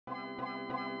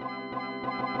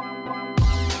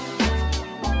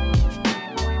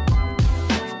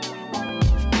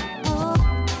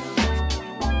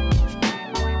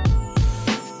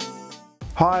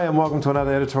and welcome to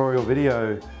another editorial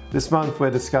video. This month we're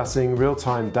discussing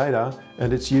real-time data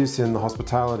and its use in the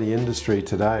hospitality industry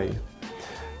today.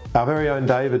 Our very own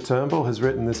David Turnbull has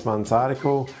written this month's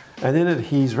article, and in it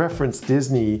he's referenced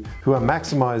Disney, who are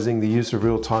maximising the use of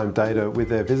real-time data with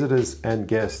their visitors and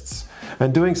guests,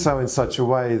 and doing so in such a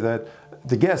way that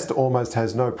the guest almost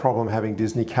has no problem having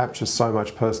Disney capture so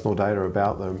much personal data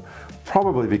about them,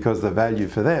 probably because the value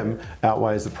for them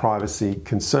outweighs the privacy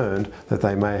concern that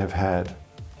they may have had.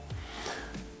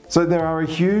 So there are a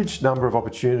huge number of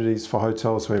opportunities for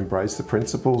hotels who embrace the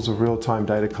principles of real-time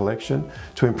data collection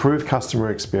to improve customer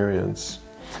experience.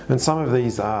 And some of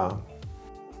these are: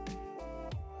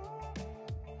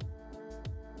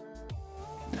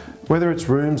 whether it's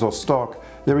rooms or stock,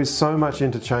 there is so much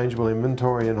interchangeable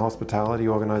inventory in hospitality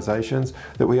organisations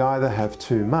that we either have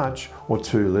too much or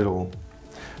too little.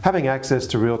 Having access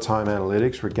to real-time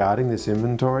analytics regarding this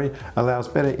inventory allows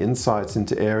better insights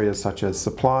into areas such as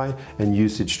supply and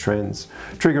usage trends,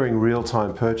 triggering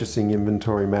real-time purchasing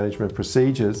inventory management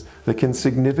procedures that can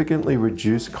significantly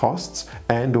reduce costs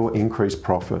and/or increase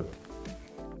profit.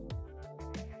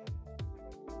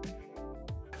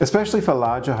 Especially for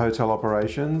larger hotel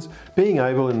operations, being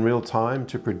able in real time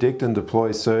to predict and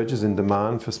deploy surges in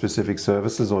demand for specific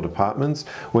services or departments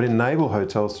would enable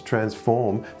hotels to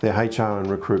transform their HR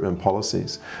and recruitment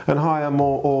policies and hire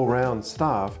more all-round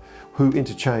staff who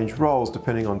interchange roles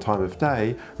depending on time of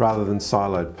day rather than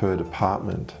siloed per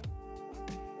department.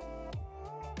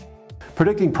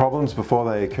 Predicting problems before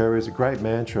they occur is a great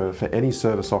mantra for any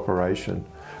service operation.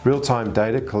 Real-time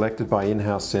data collected by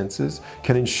in-house sensors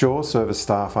can ensure service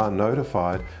staff are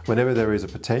notified whenever there is a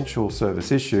potential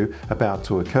service issue about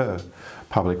to occur.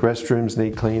 Public restrooms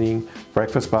need cleaning,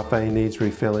 breakfast buffet needs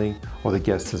refilling, or the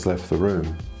guest has left the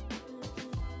room.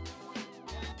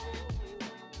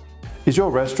 Is your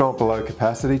restaurant below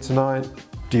capacity tonight?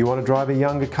 Do you want to drive a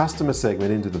younger customer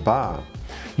segment into the bar?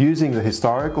 Using the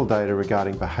historical data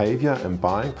regarding behaviour and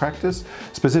buying practice,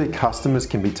 specific customers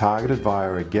can be targeted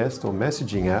via a guest or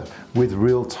messaging app with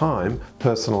real-time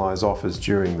personalised offers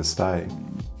during the stay.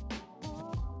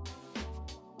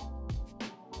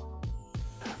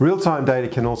 Real-time data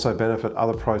can also benefit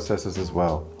other processes as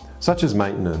well, such as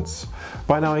maintenance.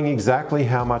 By knowing exactly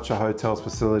how much a hotel's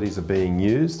facilities are being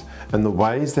used and the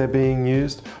ways they're being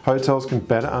used, hotels can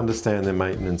better understand their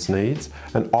maintenance needs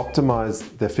and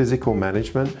optimize their physical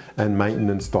management and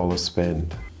maintenance dollar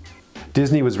spend.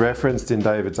 Disney was referenced in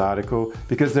David's article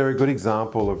because they're a good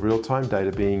example of real-time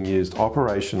data being used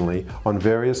operationally on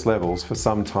various levels for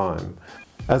some time.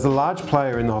 As a large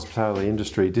player in the hospitality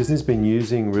industry, Disney's been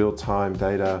using real-time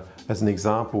data as an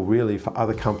example really for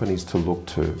other companies to look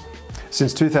to.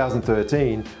 Since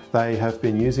 2013, they have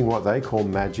been using what they call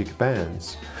magic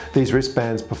bands. These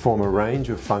wristbands perform a range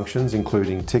of functions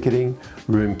including ticketing,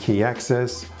 room key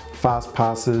access, fast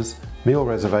passes, meal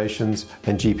reservations,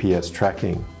 and GPS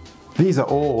tracking. These are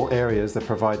all areas that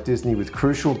provide Disney with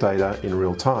crucial data in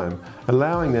real time,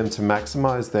 allowing them to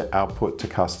maximize their output to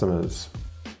customers.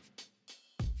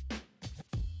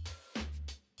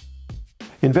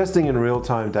 Investing in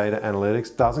real-time data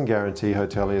analytics doesn't guarantee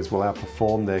hoteliers will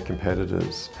outperform their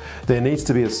competitors. There needs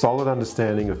to be a solid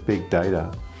understanding of big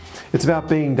data. It's about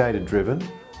being data-driven,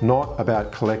 not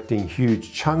about collecting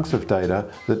huge chunks of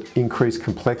data that increase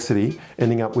complexity,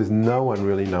 ending up with no one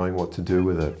really knowing what to do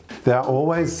with it. There are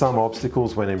always some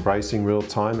obstacles when embracing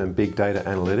real-time and big data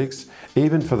analytics,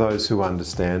 even for those who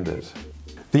understand it.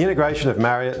 The integration of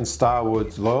Marriott and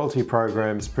Starwood's loyalty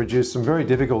programs produced some very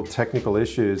difficult technical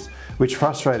issues which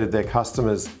frustrated their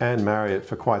customers and Marriott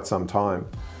for quite some time.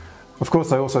 Of course,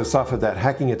 they also suffered that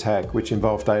hacking attack which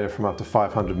involved data from up to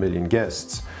 500 million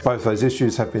guests. Both those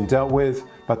issues have been dealt with,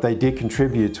 but they did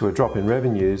contribute to a drop in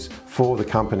revenues for the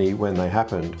company when they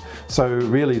happened. So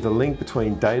really the link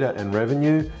between data and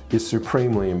revenue is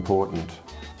supremely important.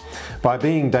 By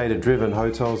being data-driven,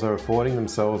 hotels are affording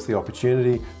themselves the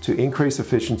opportunity to increase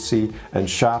efficiency and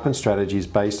sharpen strategies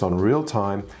based on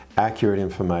real-time, accurate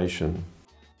information.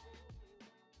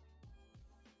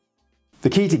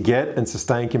 The key to get and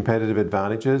sustain competitive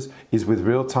advantages is with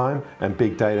real-time and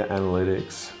big data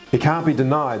analytics. It can't be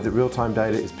denied that real-time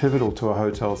data is pivotal to a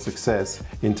hotel's success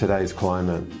in today's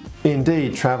climate.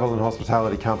 Indeed, travel and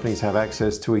hospitality companies have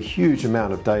access to a huge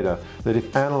amount of data that,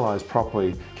 if analysed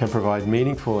properly, can provide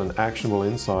meaningful and actionable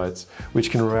insights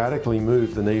which can radically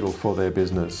move the needle for their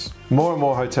business. More and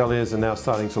more hoteliers are now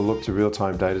starting to look to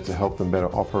real-time data to help them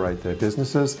better operate their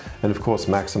businesses and, of course,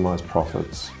 maximise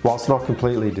profits. Whilst not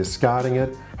completely discarding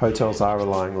it, hotels are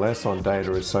relying less on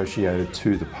data associated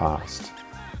to the past.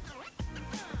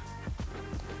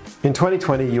 In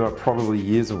 2020, you are probably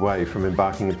years away from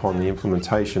embarking upon the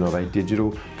implementation of a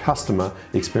digital customer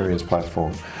experience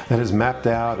platform that has mapped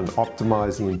out and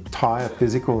optimized the entire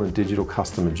physical and digital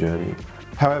customer journey.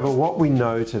 However, what we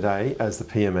know today as the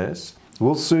PMS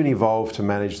will soon evolve to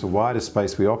manage the wider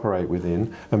space we operate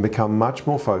within and become much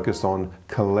more focused on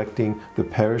collecting the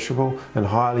perishable and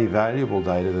highly valuable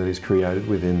data that is created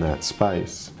within that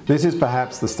space. This is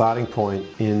perhaps the starting point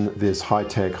in this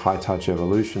high-tech, high-touch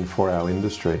evolution for our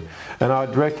industry, and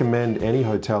I'd recommend any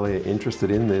hotelier interested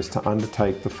in this to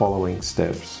undertake the following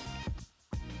steps.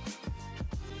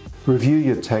 Review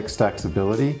your tech stack's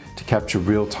ability to capture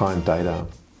real-time data.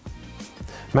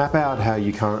 Map out how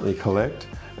you currently collect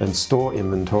and store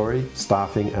inventory,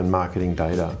 staffing and marketing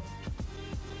data.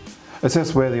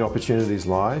 Assess where the opportunities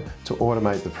lie to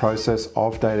automate the process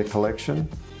of data collection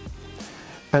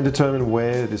and determine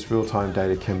where this real-time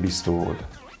data can be stored.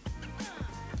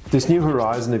 This new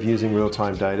horizon of using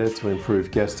real-time data to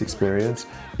improve guest experience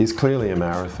is clearly a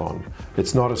marathon.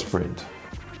 It's not a sprint.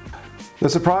 The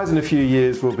surprise in a few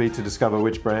years will be to discover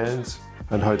which brands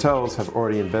and hotels have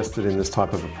already invested in this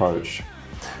type of approach.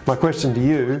 My question to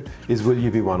you is, will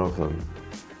you be one of them?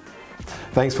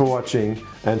 Thanks for watching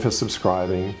and for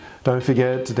subscribing. Don't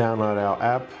forget to download our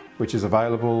app, which is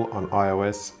available on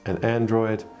iOS and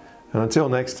Android. And until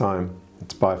next time,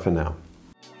 it's bye for now.